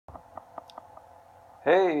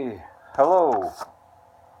Hey, hello.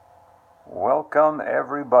 Welcome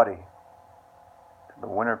everybody to the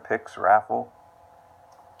Winner Picks raffle.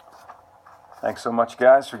 Thanks so much,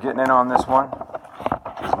 guys, for getting in on this one.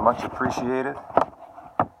 It's much appreciated.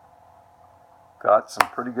 Got some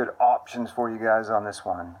pretty good options for you guys on this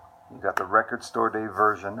one. You got the Record Store Day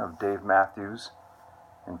version of Dave Matthews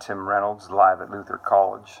and Tim Reynolds live at Luther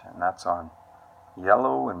College, and that's on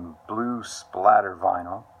yellow and blue splatter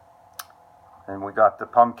vinyl. And we got the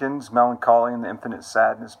Pumpkins, Melancholy and the Infinite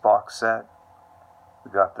Sadness box set.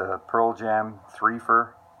 We got the Pearl Jam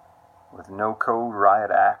threefer with No Code,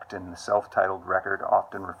 Riot Act, and the self-titled record,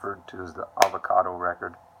 often referred to as the Avocado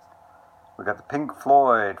record. We got the Pink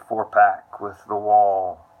Floyd 4-pack with The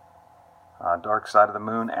Wall, Dark Side of the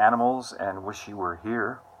Moon, Animals, and Wish You Were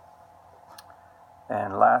Here.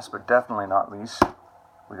 And last but definitely not least,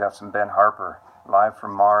 we got some Ben Harper, Live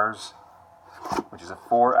from Mars, which is a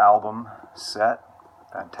 4-album set,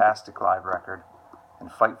 fantastic live record,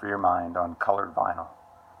 and Fight for Your Mind on colored vinyl.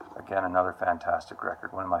 Again, another fantastic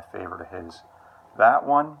record, one of my favorite of his. That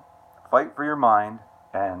one, Fight for Your Mind,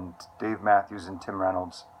 and Dave Matthews and Tim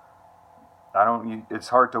Reynolds. It's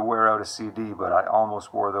hard to wear out a CD, but I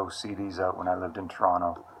almost wore those CDs out when I lived in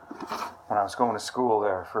Toronto, when I was going to school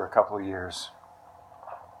there for a couple of years.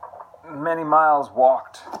 Many miles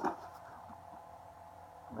walked,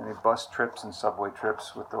 many bus trips and subway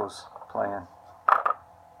trips with those playing.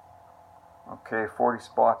 Okay, 40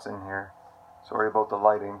 spots in here. Sorry about the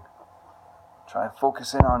lighting. Try and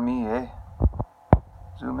focus in on me, eh?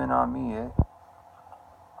 Zoom in on me, eh?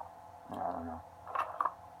 I don't know.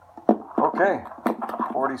 Okay,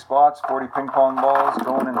 40 spots, 40 ping pong balls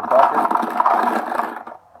going in the bucket.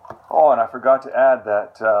 Oh, and I forgot to add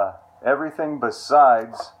that everything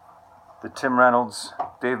besides the Tim Reynolds,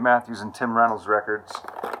 Dave Matthews and Tim Reynolds records,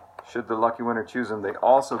 should the lucky winner choose them, they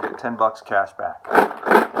also get $10 cash back.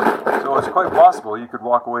 So it's quite possible you could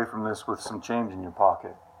walk away from this with some change in your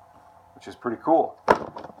pocket, which is pretty cool.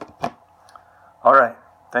 All right,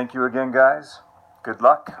 thank you again, guys. Good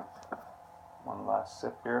luck. One last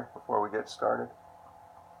sip here before we get started.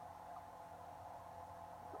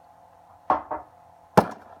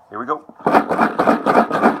 Here we go.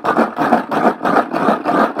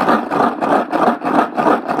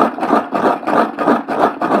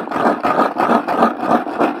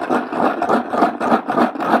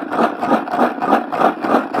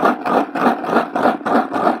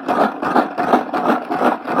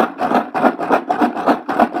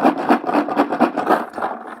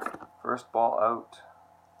 First ball out,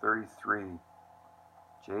 33,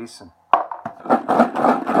 Jason.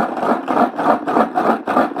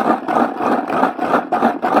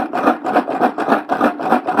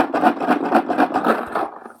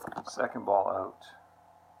 Second ball out,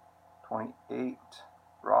 28,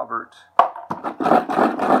 Robert.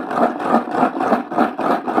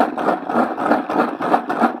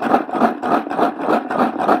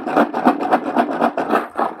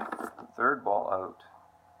 Third ball out,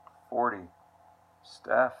 40,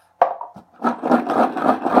 Steph.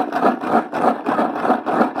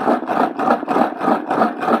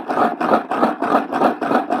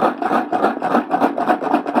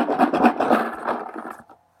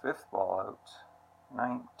 Fifth ball out,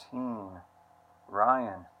 19,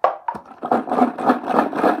 Ryan.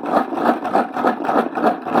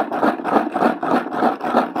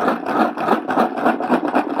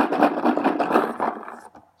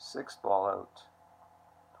 Sixth ball out,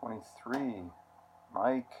 23,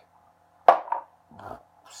 Mike.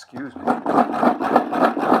 Excuse me.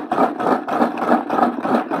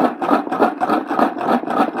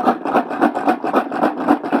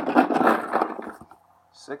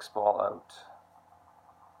 Sixth ball out,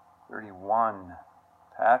 31,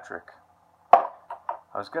 Patrick.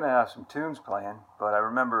 I was going to have some tunes playing, but I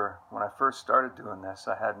remember when I first started doing this,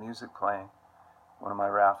 I had music playing, one of my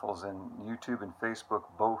raffles, and YouTube and Facebook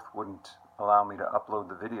both wouldn't allow me to upload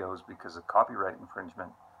the videos because of copyright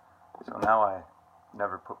infringement. So now I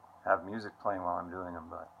never have music playing while I'm doing them,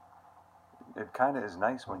 but it kind of is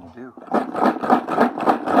nice when you do.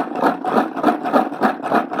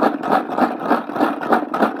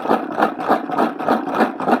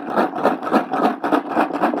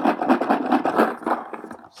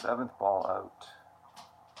 Seventh ball out,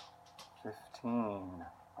 15,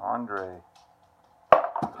 Andre.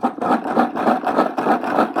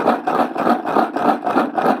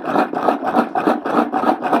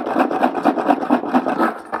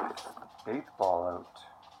 Eighth ball out,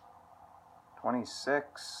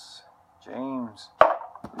 26, James.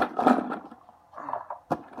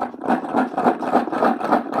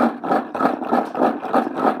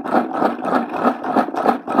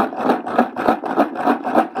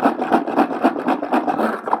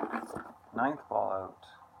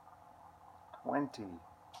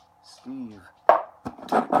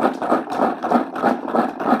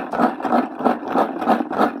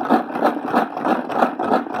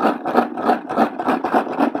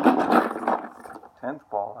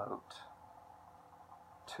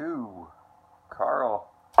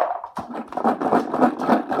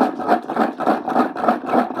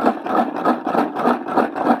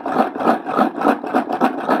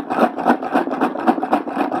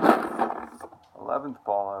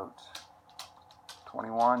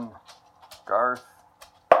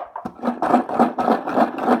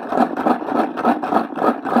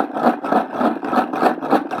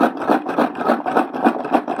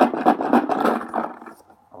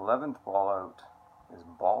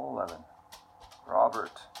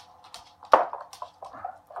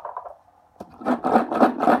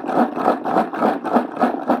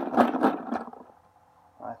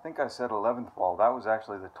 think I said 11th ball. That was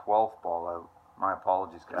actually the 12th ball out. My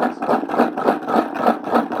apologies, guys.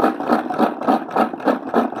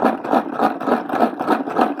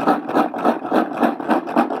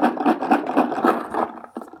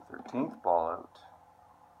 13th ball out.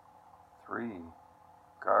 3.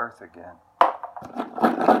 Garth again.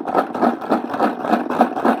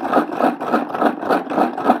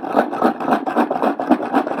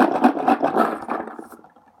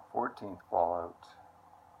 14th ball out.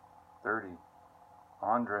 30.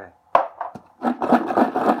 Andre.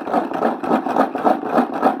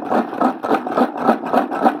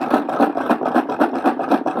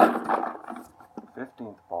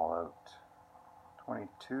 15th ball out.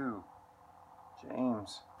 22.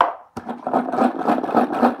 James.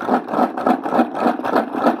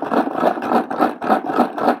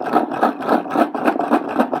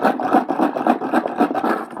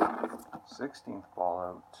 16th ball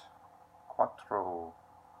out. Quattro.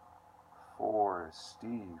 4 is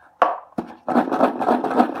Steve.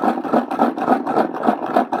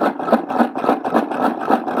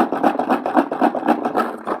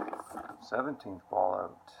 17th ball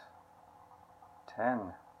out.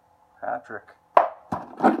 10. Patrick.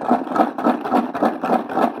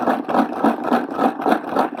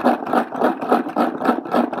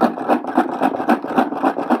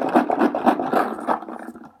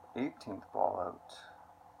 18th ball out.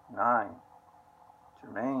 9.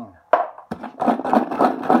 Jermaine.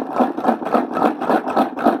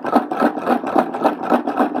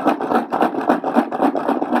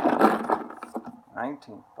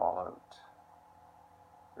 19th ball out.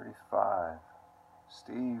 35.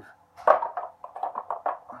 Steve.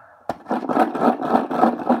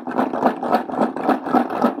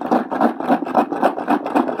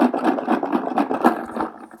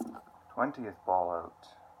 20th ball out.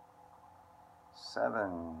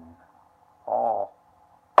 7. Paul.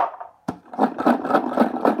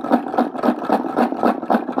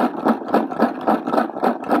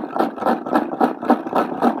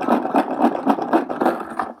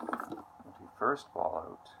 21st ball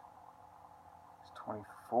out.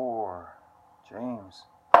 24. James.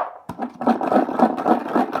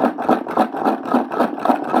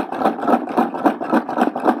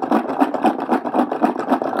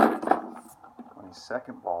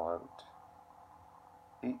 22nd ball out.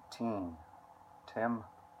 18. Tim.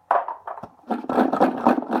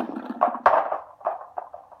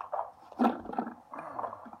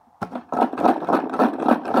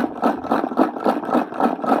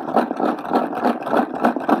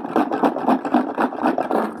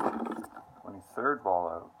 23rd ball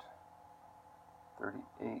out.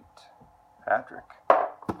 38. Patrick.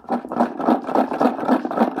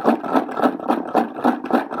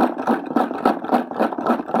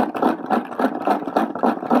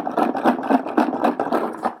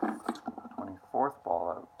 24th ball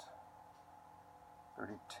out.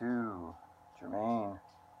 32. Jermaine.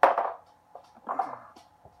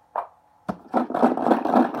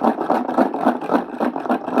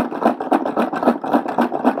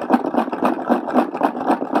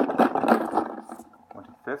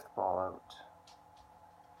 25th ball out.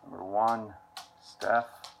 Number 1. Steph.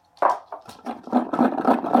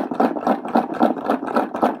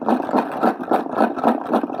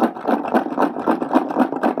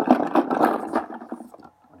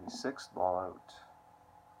 26th ball out.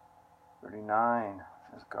 39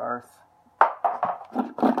 is Garth.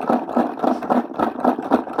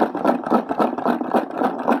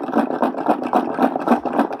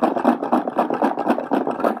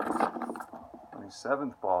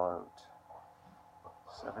 27th ball out.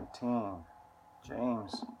 17.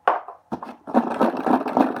 James.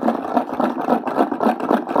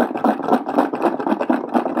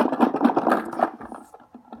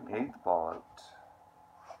 8th ball out.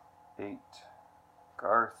 8.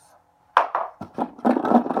 Garth.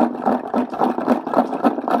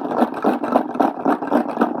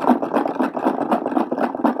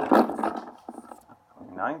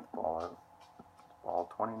 29th ball out. Ball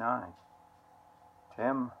 29.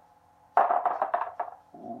 Tim.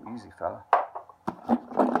 Ooh, easy fella.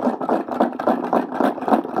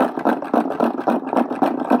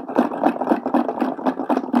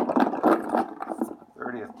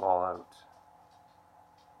 30th ball out.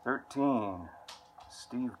 13.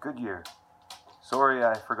 Steve Goodyear. Sorry,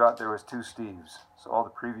 I forgot there was 2 Steves. So all the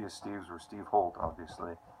previous Steves were Steve Holt,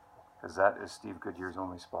 obviously, because that is Steve Goodyear's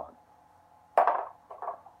only spot.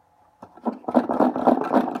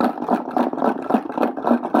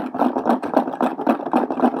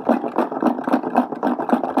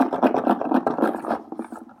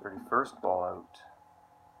 31st ball out.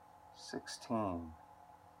 16.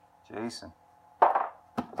 Jason.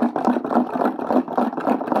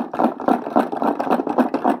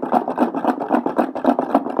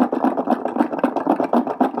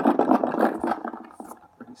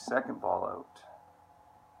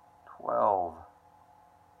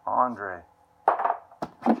 Andre.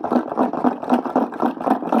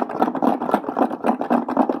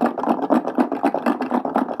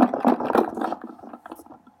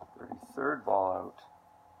 Third ball out.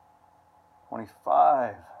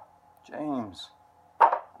 25, James.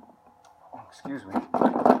 Oh, excuse me.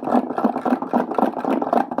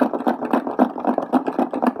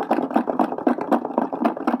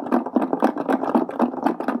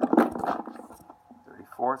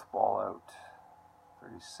 34th ball out.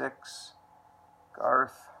 36,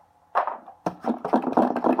 Garth.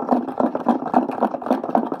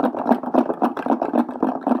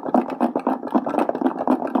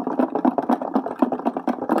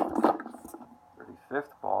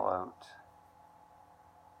 35th ball out.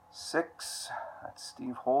 6, that's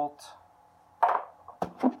Steve Holt.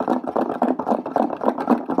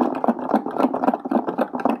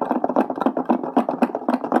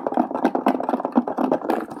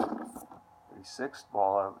 36th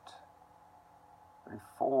ball out.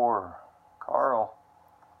 34, Carl.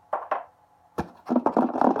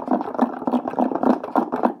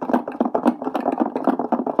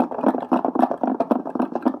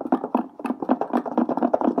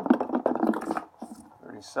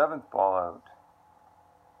 37th ball out.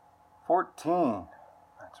 14,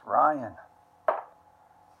 that's Ryan.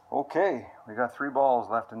 Okay, we got 3 balls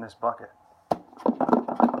left in this bucket.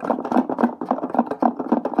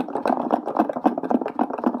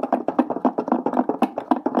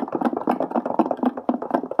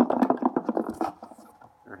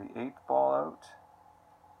 Ball out.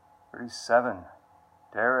 37,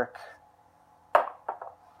 Derek.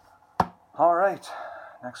 All right,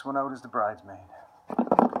 next one out is the bridesmaid.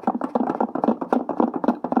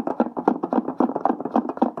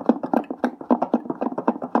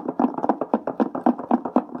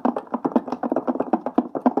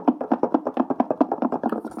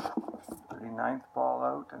 Ninth ball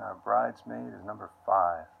out, and our bridesmaid is number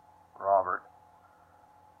 5, Robert.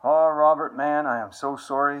 Oh, Robert, man, I am so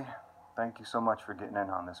sorry. Thank you so much for getting in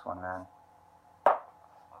on this one, man.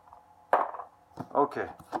 Okay.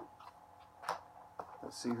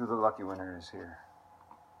 Let's see who the lucky winner is here.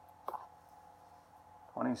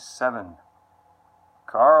 27,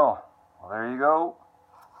 Carl. Well, there you go.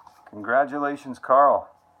 Congratulations, Carl.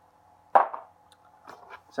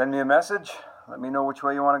 Send me a message. Let me know which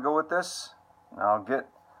way you want to go with this, and I'll get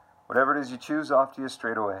whatever it is you choose off to you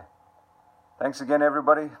straight away. Thanks again,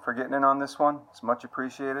 everybody, for getting in on this one. It's much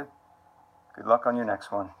appreciated. Good luck on your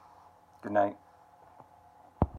next one. Good night.